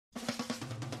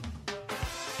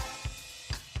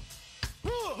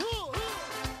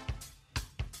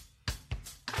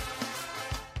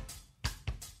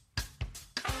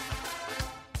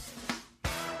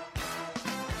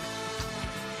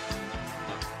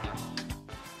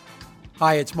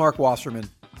Hi, it's Mark Wasserman.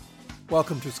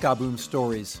 Welcome to Ska Boom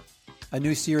Stories, a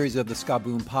new series of the Ska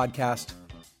Boom podcast,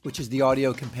 which is the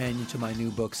audio companion to my new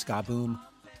book, Ska Boom,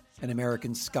 An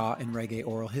American Ska and Reggae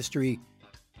Oral History,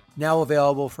 now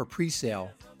available for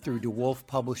pre-sale through DeWolf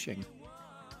Publishing.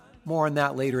 More on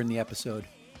that later in the episode.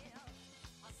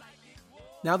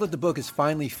 Now that the book is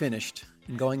finally finished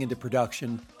and going into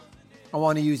production, I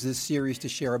want to use this series to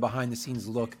share a behind-the-scenes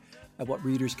look at what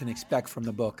readers can expect from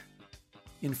the book.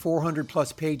 In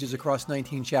 400-plus pages across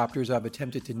 19 chapters, I've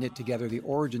attempted to knit together the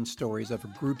origin stories of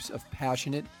groups of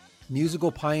passionate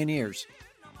musical pioneers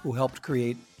who helped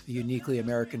create a uniquely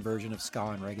American version of ska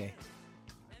and reggae.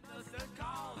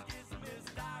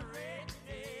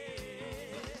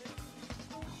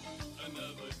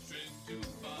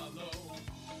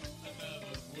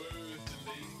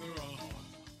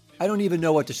 I don't even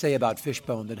know what to say about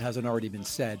Fishbone that hasn't already been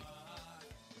said.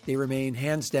 They remain,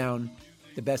 hands down,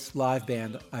 the best live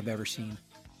band I've ever seen.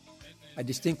 I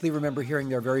distinctly remember hearing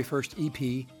their very first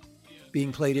EP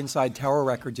being played inside Tower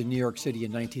Records in New York City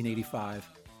in 1985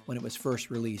 when it was first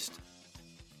released.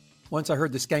 Once I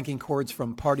heard the skanking chords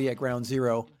from Party at Ground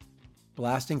Zero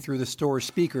blasting through the store's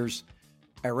speakers,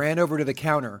 I ran over to the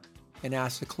counter and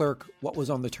asked the clerk what was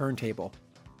on the turntable.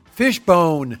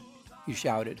 "Fishbone!" he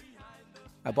shouted.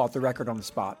 I bought the record on the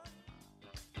spot.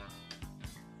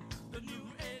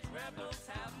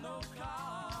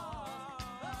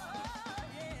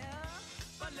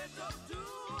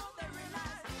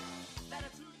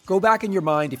 Go back in your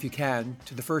mind, if you can,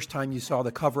 to the first time you saw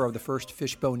the cover of the first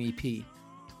Fishbone EP.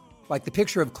 Like the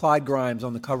picture of Clyde Grimes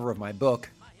on the cover of my book,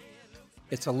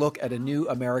 it's a look at a new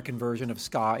American version of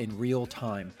ska in real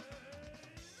time.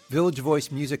 Village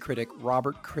Voice music critic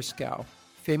Robert Christgau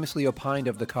famously opined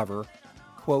of the cover,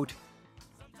 quote,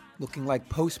 "Looking like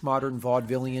postmodern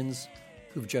vaudevillians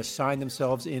who've just signed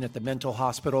themselves in at the mental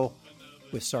hospital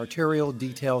with sartorial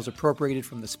details appropriated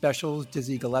from the Specials,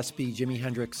 Dizzy Gillespie, Jimi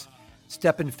Hendrix,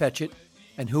 Stepin Fetchit,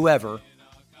 and whoever,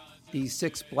 these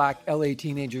 6 black LA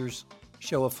teenagers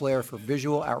show a flair for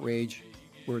visual outrage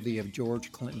worthy of George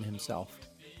Clinton himself."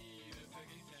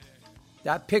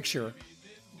 That picture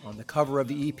on the cover of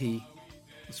the EP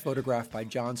was photographed by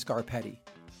John Scarpetti,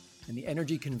 and the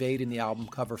energy conveyed in the album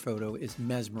cover photo is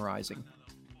mesmerizing.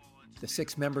 The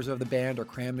 6 members of the band are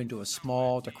crammed into a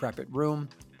small, decrepit room.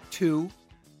 2,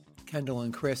 Kendall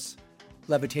and Chris,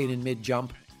 levitate in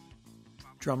mid-jump.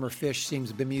 Drummer Fish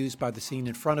seems bemused by the scene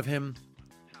in front of him.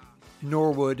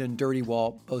 Norwood and Dirty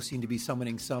Walt both seem to be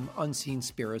summoning some unseen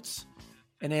spirits.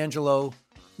 And Angelo,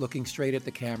 looking straight at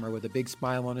the camera with a big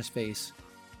smile on his face,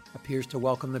 appears to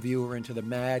welcome the viewer into the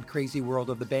mad, crazy world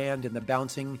of the band and the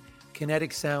bouncing,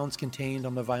 kinetic sounds contained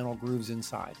on the vinyl grooves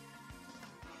inside.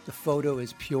 The photo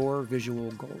is pure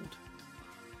visual gold.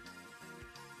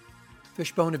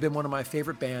 Fishbone have been one of my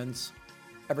favorite bands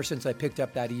ever since I picked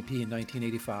up that EP in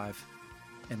 1985.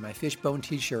 And my Fishbone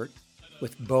t-shirt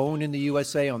with Bone in the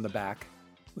USA on the back,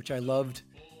 which I loved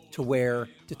to wear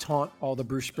to taunt all the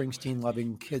Bruce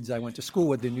Springsteen-loving kids I went to school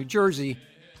with in New Jersey,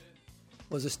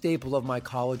 was a staple of my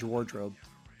college wardrobe.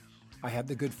 I had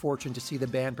the good fortune to see the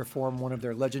band perform one of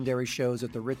their legendary shows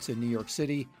at the Ritz in New York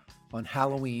City on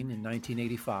Halloween in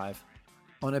 1985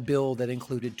 on a bill that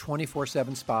included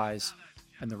 24/7 Spies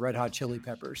and the Red Hot Chili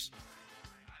Peppers.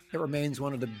 It remains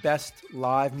one of the best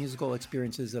live musical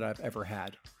experiences that I've ever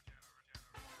had.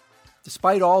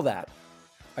 Despite all that,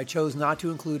 I chose not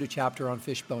to include a chapter on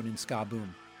Fishbone in Ska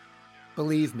Boom.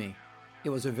 Believe me, it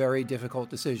was a very difficult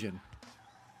decision.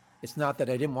 It's not that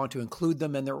I didn't want to include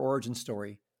them and their origin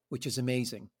story, which is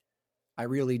amazing. I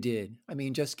really did. I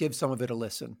mean, just give some of it a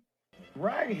listen.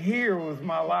 Right here was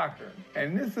my locker,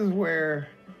 and this is where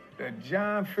the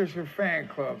John Fisher fan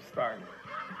club started.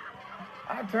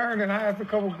 I turned and I asked a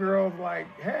couple girls, like,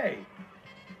 "Hey,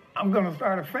 I'm going to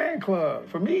start a fan club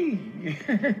for me.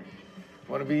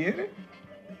 Want to be in it?"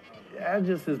 That's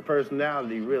just his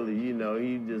personality, really.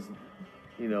 He just,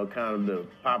 kind of the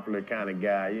popular kind of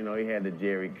guy. He had the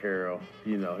Jerry curl.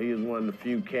 He was one of the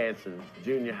few cats in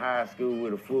junior high school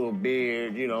with a full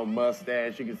beard,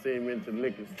 mustache. You could see him into the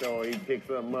liquor store. He'd pick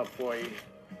something up for you.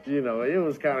 It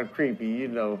was kind of creepy,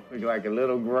 like a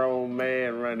little grown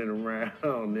man running around.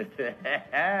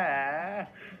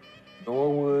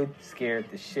 Norwood scared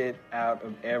the shit out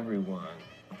of everyone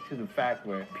to the fact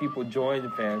where people joined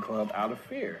the fan club out of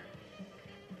fear.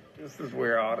 This is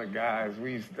where all the guys,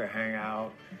 we used to hang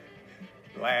out,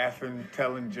 laughing,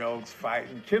 telling jokes,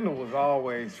 fighting. Kendall was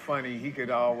always funny. He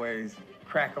could always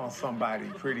crack on somebody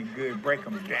pretty good, break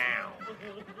them down.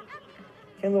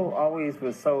 Kendall always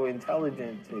was so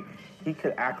intelligent. He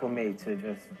could acclimate to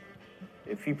just,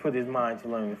 if he put his mind to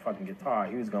learning the fucking guitar,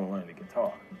 he was going to learn the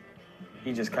guitar.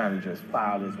 He just kind of just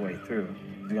filed his way through.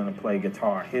 He's gonna play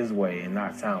guitar his way and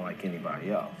not sound like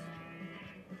anybody else.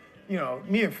 You know,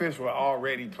 me and Fish were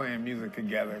already playing music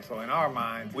together, so in our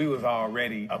minds, we was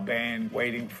already a band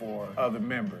waiting for other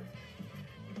members.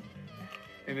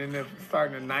 And then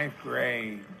starting in 9th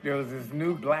grade, there was this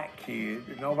new black kid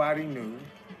that nobody knew.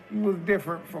 He was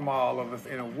different from all of us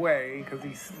in a way because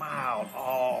he smiled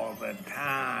all the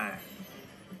time.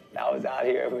 I was out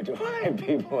here with the white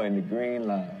people in the green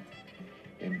line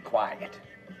and quiet.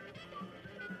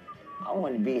 I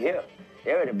wanted to be hip.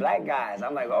 They were the black guys.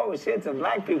 I'm like, oh shit, some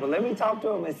black people. Let me talk to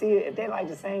them and see if they like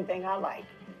the same thing I like.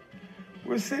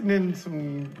 We're sitting in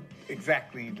some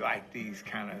exactly like these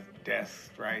kind of desks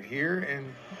right here,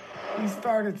 and he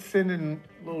started sending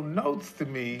little notes to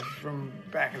me from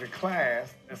back in the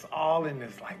class. It's all in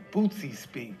this like Bootsy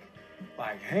speak.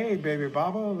 Like, hey, baby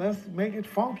Baba, let's make it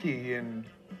funky and,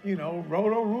 you know,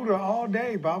 roto-rooter all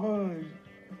day, Baba.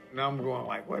 And I'm going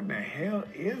like, what in the hell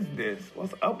is this?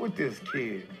 What's up with this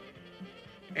kid?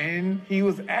 And he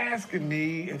was asking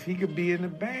me if he could be in the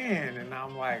band. And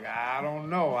I'm like, I don't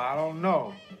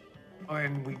know.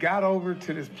 And we got over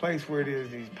to this place where there's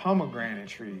these pomegranate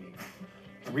trees.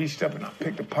 I reached up and I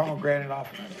picked a pomegranate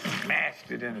off and I smashed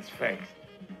it in his face.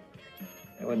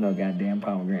 There was no goddamn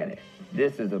pomegranate.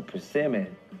 This is a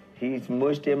persimmon. He's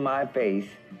mushed in my face.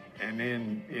 And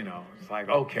then, you know, it's like,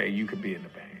 okay, you could be in the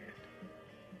band.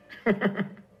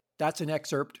 That's an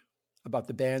excerpt about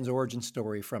the band's origin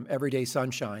story from Everyday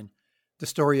Sunshine, the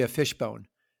story of Fishbone,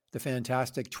 the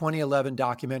fantastic 2011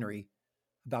 documentary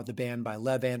about the band by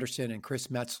Lev Anderson and Chris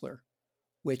Metzler,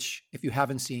 which, if you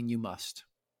haven't seen, you must.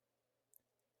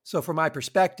 So from my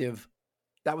perspective,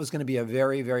 that was going to be a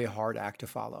very, very hard act to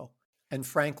follow. And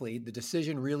frankly, the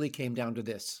decision really came down to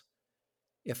this.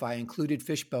 If I included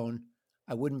Fishbone,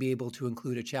 I wouldn't be able to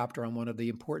include a chapter on one of the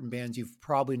important bands you've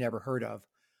probably never heard of,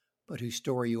 but whose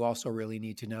story you also really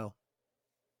need to know.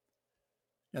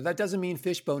 Now, that doesn't mean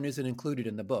Fishbone isn't included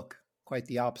in the book. Quite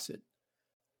the opposite.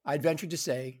 I'd venture to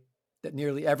say that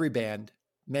nearly every band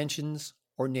mentions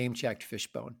or name-checked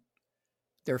Fishbone.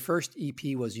 Their first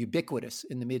EP was ubiquitous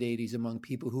in the mid-'80s among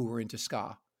people who were into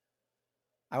ska.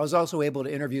 I was also able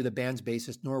to interview the band's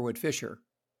bassist Norwood Fisher,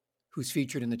 who's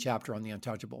featured in the chapter on the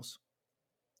Untouchables.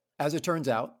 As it turns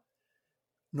out,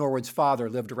 Norwood's father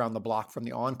lived around the block from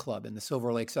the On Club in the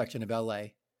Silver Lake section of LA,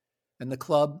 and the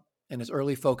club and his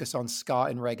early focus on ska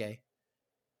and reggae,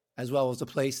 as well as the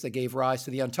place that gave rise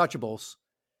to the Untouchables,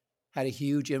 had a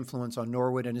huge influence on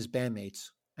Norwood and his bandmates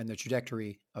and the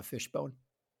trajectory of Fishbone.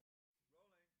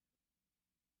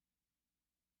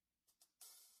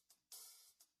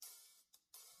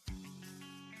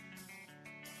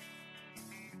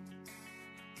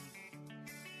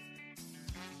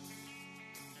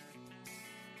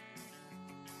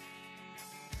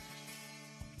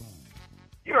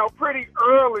 You know, pretty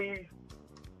early,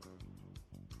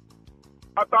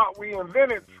 I thought we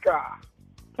invented ska,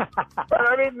 but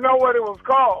I didn't know what it was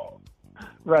called.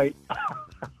 Right.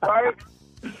 Right?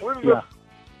 We were just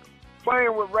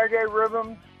playing with reggae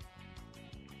rhythms,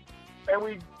 and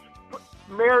we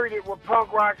married it with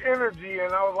punk rock energy,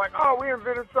 and I was like, oh, we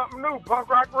invented something new, punk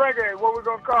rock reggae, what we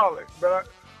gonna call it? But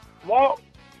Walt,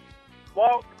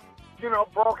 you know,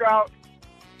 broke out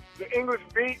the English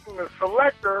Beat and the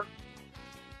Selector.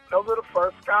 Those are the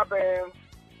first ska bands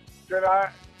that I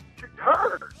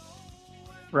heard.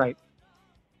 Right.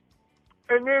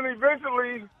 And then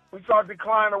eventually we saw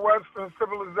decline of Western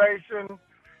civilization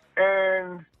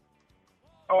and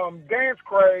Dance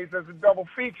Craze as a double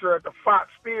feature at the Fox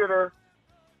Theater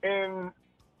in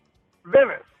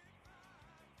Venice.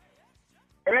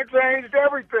 And it changed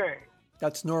everything.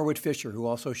 That's Norwood Fisher, who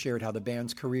also shared how the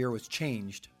band's career was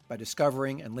changed by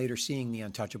discovering and later seeing the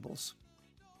Untouchables.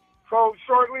 So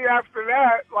shortly after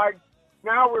that, like,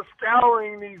 now we're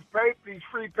scouring these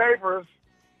free papers,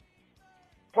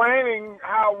 planning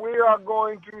how we are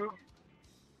going to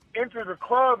enter the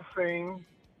club scene,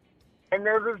 and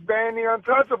there's this band, the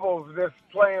Untouchables, that's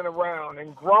playing around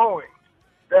and growing.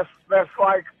 That's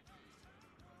like,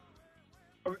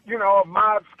 you know, a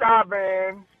mod ska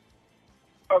band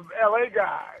of LA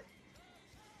guys.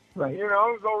 Right. You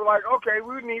know, so we're like, okay,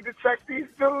 we need to check these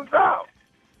dudes out.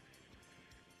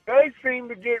 They seem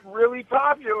to get really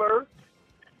popular.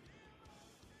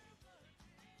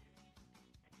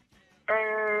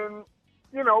 And,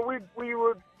 you know, we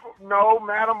would know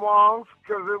Madame Wong's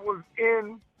because it was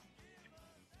in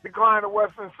Decline of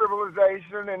Western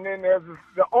Civilization, and then there's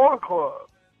the On Club,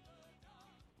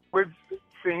 which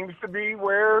seems to be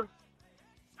where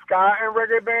ska and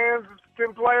reggae bands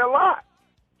can play a lot.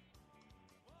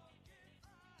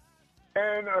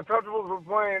 And Untouchables were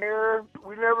playing there.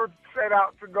 We never said set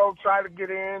out to go try to get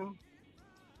in.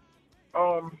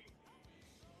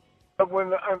 But when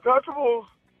the Untouchables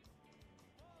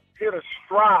hit a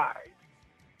stride,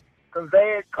 because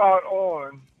they had caught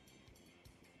on,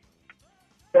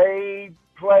 they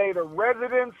played a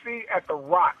residency at the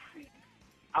Roxy.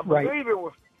 I believe it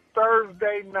was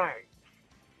Thursday night.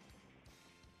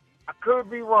 I could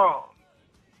be wrong.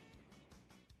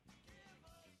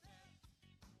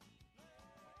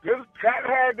 That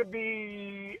had to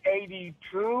be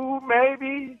 82,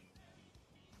 maybe.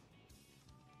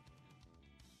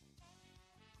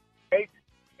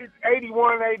 It's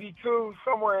 81, 82,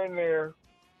 somewhere in there.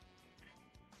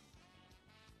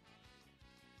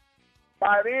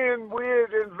 By then, we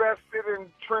had invested in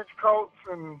trench coats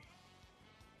and,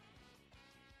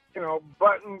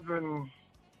 buttons and,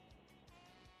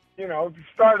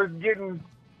 started getting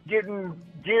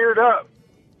geared up.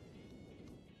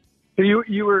 So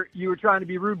you were trying to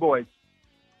be rude boys.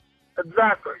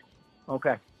 Exactly.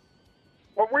 Okay.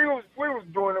 Well, we was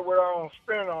doing it with our own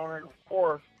spin on it, of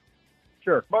course.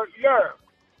 Sure. But yeah.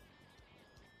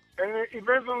 And then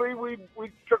eventually we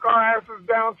took our asses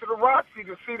down to the Roxy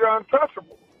to see the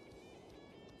Untouchables.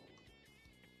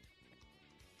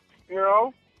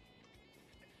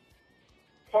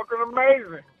 Fucking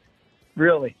amazing.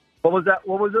 Really? What was that?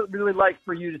 What was it really like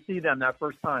for you to see them that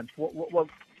first time? What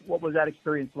was that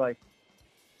experience like?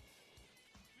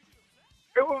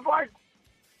 It was like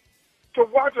to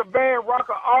watch a band rock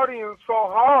an audience so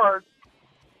hard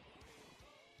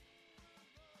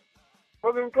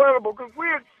was incredible, because we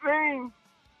had seen,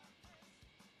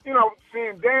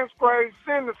 seeing Dance Craze,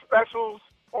 seeing the specials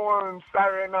on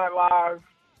Saturday Night Live,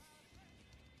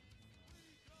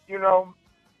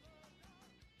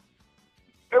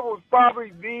 it was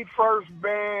probably the first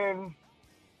band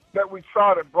that we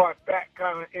saw that brought that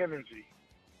kind of energy.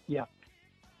 Yeah.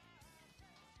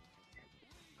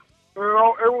 It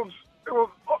was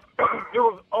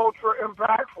ultra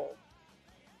impactful.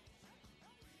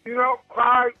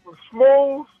 Clyde was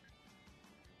smooth.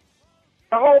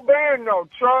 The whole band,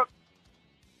 Chuck,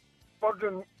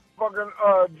 fucking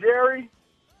Jerry,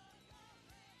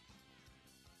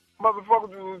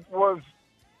 motherfuckers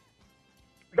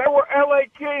they were LA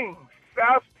Kings.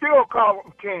 I still call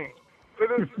them Kings to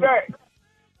this day.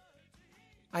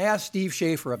 I asked Steve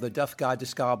Schaefer of the Duff God to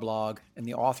Ska blog and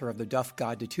the author of the Duff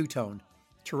God to Two-Tone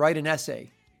to write an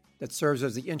essay that serves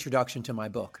as the introduction to my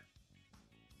book.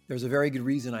 There's a very good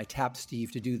reason I tapped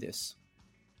Steve to do this.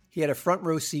 He had a front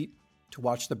row seat to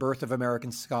watch the birth of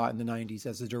American ska in the 90s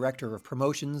as the director of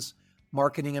promotions,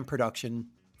 marketing, and production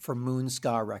for Moon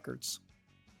Ska Records.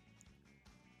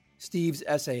 Steve's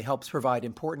essay helps provide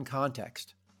important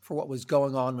context for what was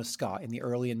going on with ska in the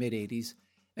early and mid-'80s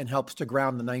and helps to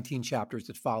ground the 19 chapters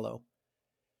that follow.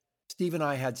 Steve and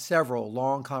I had several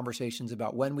long conversations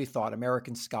about when we thought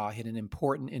American ska hit an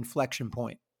important inflection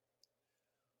point.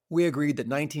 We agreed that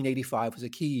 1985 was a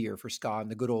key year for ska in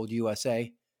the good old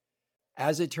USA.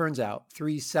 As it turns out,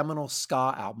 3 seminal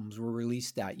ska albums were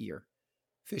released that year.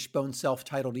 Fishbone's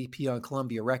self-titled EP on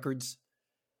Columbia Records,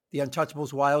 the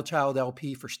Untouchables' Wild Child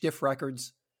LP for Stiff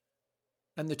Records,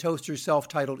 and the Toasters'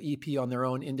 self-titled EP on their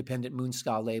own independent Moon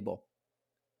Ska label.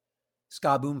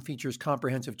 Ska Boom features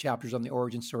comprehensive chapters on the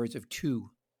origin stories of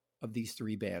 2 of these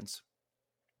 3 bands.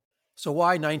 So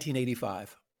why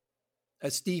 1985?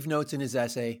 As Steve notes in his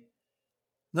essay,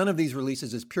 none of these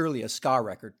releases is purely a ska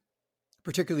record,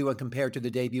 particularly when compared to the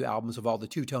debut albums of all the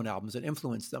two-tone albums that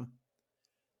influenced them.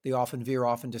 They often veer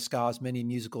off into ska's many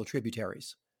musical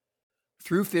tributaries.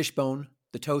 Through Fishbone,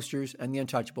 the Toasters, and the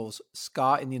Untouchables,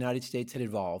 ska in the United States had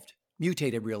evolved,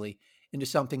 mutated really, into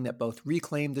something that both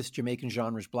reclaimed this Jamaican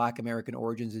genre's Black American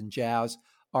origins in jazz,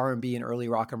 R&B, and early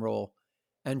rock and roll,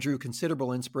 and drew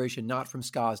considerable inspiration not from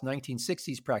ska's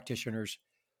 1960s practitioners,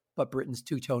 but Britain's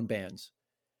two-tone bands,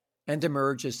 and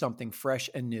emerged as something fresh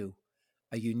and new,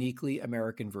 a uniquely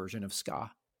American version of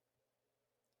ska.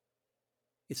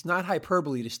 It's not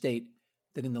hyperbole to state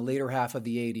that in the later half of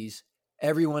the 80s,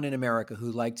 everyone in America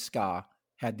who liked ska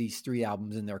had these 3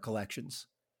 albums in their collections.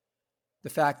 The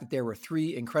fact that there were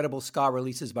 3 incredible ska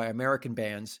releases by American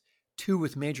bands, 2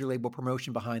 with major label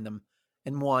promotion behind them,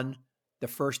 and 1, the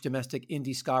first domestic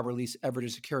indie ska release ever to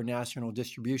secure national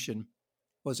distribution,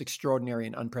 was extraordinary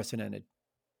and unprecedented.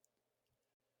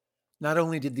 Not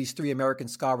only did these 3 American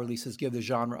ska releases give the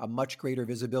genre a much greater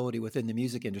visibility within the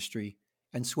music industry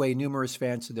and sway numerous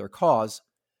fans to their cause,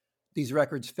 these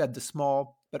records fed the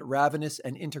small but ravenous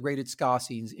and integrated ska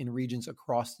scenes in regions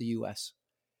across the U.S.,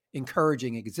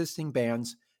 encouraging existing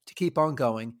bands to keep on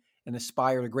going and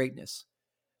aspire to greatness,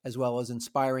 as well as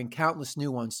inspiring countless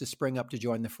new ones to spring up to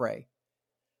join the fray.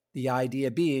 The idea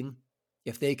being,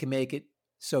 if they can make it,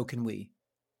 so can we.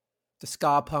 The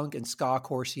ska punk and ska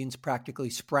core scenes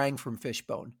practically sprang from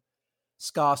Fishbone.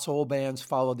 Ska soul bands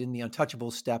followed in the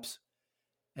Untouchables steps,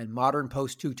 and modern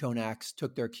post-two-tone acts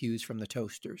took their cues from the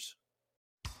Toasters.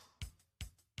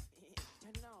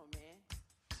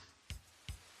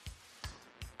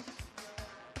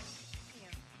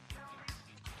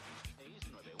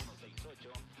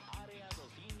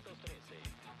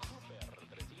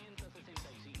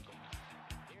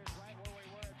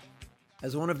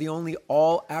 As one of the only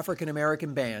all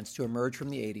African-American bands to emerge from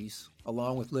the 80s,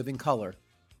 along with Living Colour,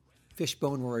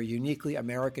 Fishbone were a uniquely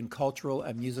American cultural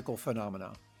and musical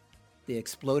phenomena. They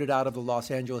exploded out of the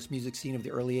Los Angeles music scene of the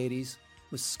early 80s,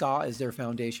 with ska as their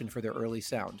foundation for their early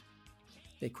sound.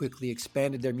 They quickly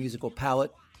expanded their musical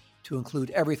palette to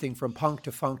include everything from punk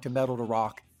to funk to metal to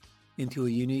rock into a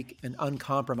unique and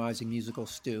uncompromising musical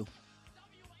stew.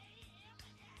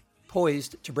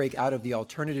 Poised to break out of the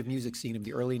alternative music scene of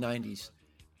the early 90s,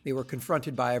 they were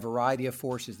confronted by a variety of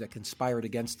forces that conspired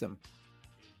against them.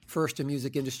 First, a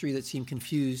music industry that seemed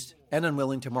confused and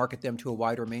unwilling to market them to a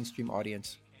wider mainstream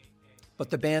audience.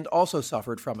 But the band also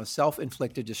suffered from a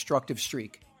self-inflicted destructive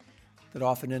streak that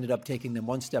often ended up taking them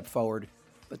one step forward,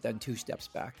 but then two steps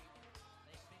back.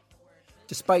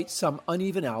 Despite some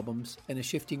uneven albums and a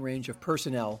shifting range of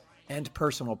personnel and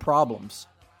personal problems,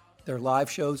 their live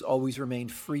shows always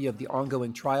remained free of the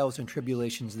ongoing trials and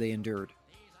tribulations they endured.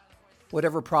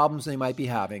 Whatever problems they might be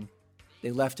having,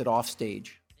 they left it off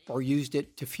stage or used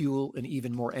it to fuel an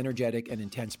even more energetic and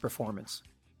intense performance.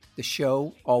 The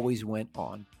show always went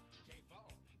on.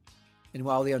 And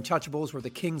while the Untouchables were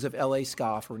the kings of LA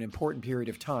ska for an important period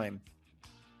of time,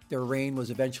 their reign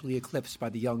was eventually eclipsed by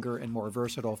the younger and more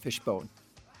versatile Fishbone,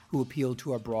 who appealed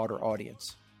to a broader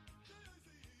audience.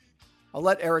 I'll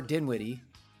let Eric Dinwiddie,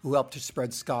 who helped to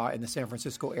spread ska in the San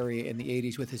Francisco area in the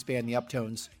 80s with his band The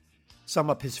Uptones, sum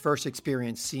up his first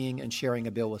experience seeing and sharing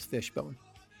a bill with Fishbone.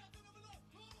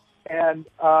 And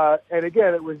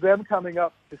again, it was them coming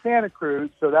up to Santa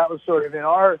Cruz, so that was sort of in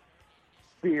our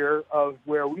sphere of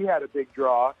where we had a big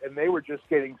draw, and they were just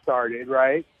getting started,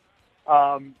 right?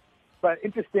 But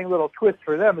interesting little twist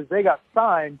for them is they got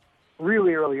signed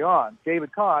really early on.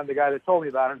 David Kahn, the guy that told me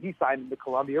about him, he signed him to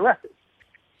Columbia Records.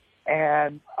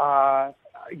 And,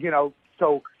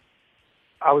 so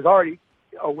I was already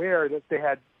aware that they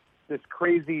had this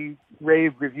crazy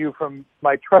rave review from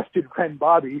my trusted friend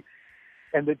Bobby,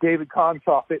 and that David Kahn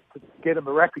saw fit to get him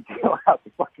a record deal out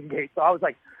the fucking gate. So I was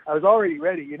already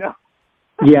ready,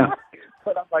 Yeah.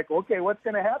 But I'm like, okay, what's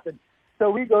going to happen? So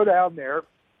we go down there,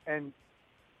 and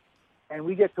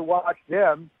we get to watch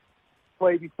them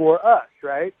play before us,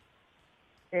 right?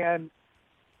 And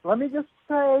let me just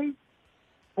say,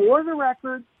 for the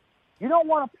record, you don't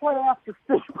want to play after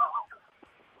Fishbone.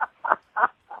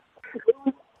 It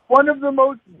was one of the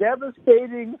most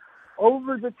devastating,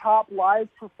 over-the-top live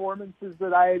performances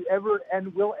that I had ever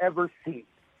and will ever see.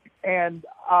 And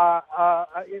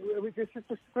it was just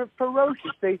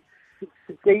ferocious. They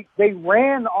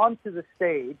ran onto the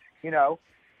stage,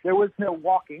 there was no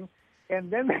walking, and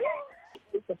then they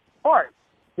took apart.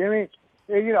 I mean,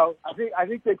 I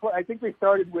think they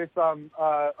started with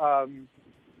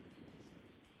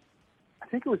I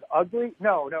think it was Ugly.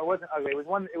 No, it wasn't Ugly. It was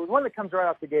one that comes right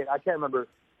off the gate. I can't remember.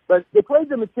 But they played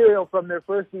the material from their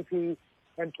first EP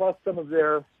and plus some of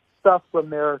their stuff from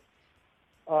their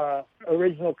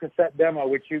original cassette demo,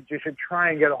 which you should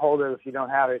try and get a hold of if you don't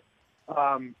have it.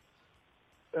 An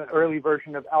early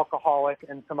version of Alcoholic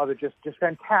and some other just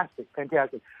fantastic.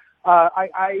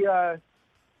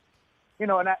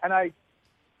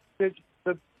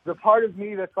 The part of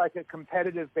me that's like a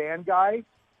competitive band guy,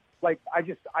 like I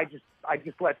just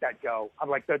let that go. I'm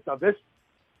like, this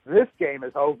game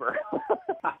is over.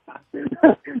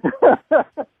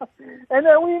 And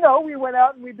then we went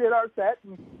out and we did our set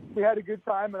and we had a good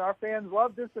time and our fans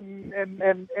loved us and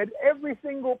every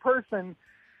single person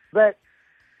that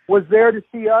was there to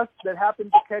see us that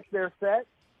happened to catch their set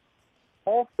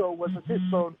also was a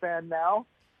Fishbone fan now,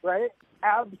 right?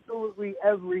 Absolutely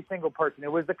every single person.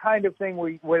 It was the kind of thing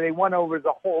where they won over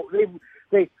the whole. They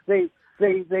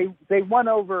won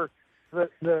over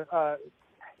the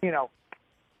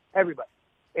everybody,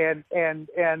 and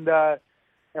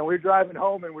we're driving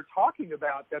home and we're talking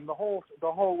about them the whole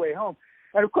way home.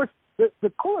 And of course,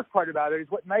 the coolest part about it is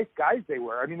what nice guys they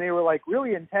were. I mean, they were like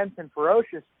really intense and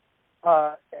ferocious,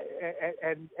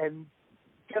 and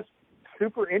just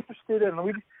super interested. And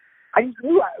I just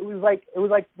knew it was like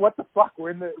what the fuck? We're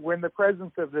in the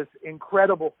presence of this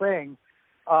incredible thing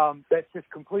that's just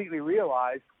completely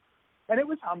realized, and it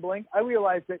was humbling. I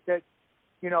realized that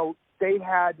they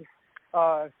had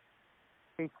a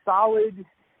solid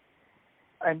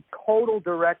and total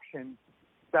direction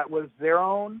that was their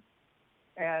own.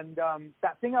 And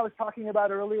that thing I was talking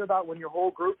about earlier about when your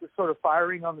whole group is sort of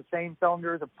firing on the same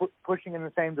cylinders and pushing in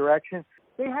the same direction,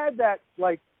 they had that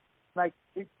like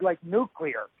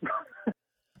nuclear.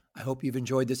 I hope you've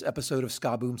enjoyed this episode of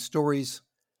Ska Boom Stories.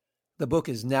 The book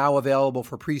is now available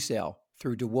for pre-sale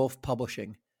through DeWolf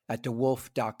Publishing at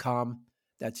dewolf.com.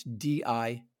 That's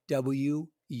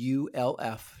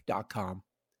DIWULF.com.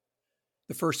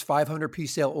 The first 500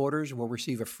 pre-sale orders will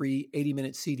receive a free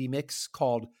 80-minute CD mix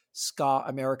called Ska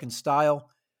American Style,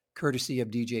 courtesy of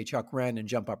DJ Chuck Wren and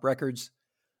Jump Up Records,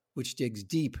 which digs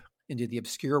deep into the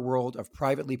obscure world of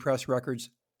privately pressed records,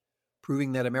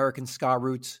 proving that American ska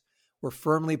roots were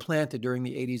firmly planted during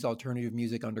the 80s alternative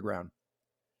music underground.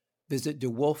 Visit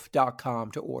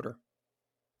DeWolf.com to order.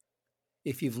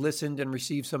 If you've listened and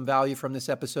received some value from this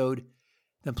episode,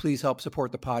 then please help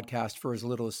support the podcast for as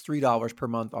little as $3 per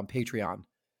month on Patreon.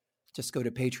 Just go to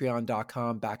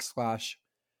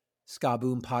patreon.com/Ska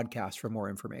Boom Podcast for more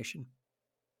information.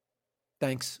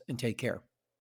 Thanks and take care.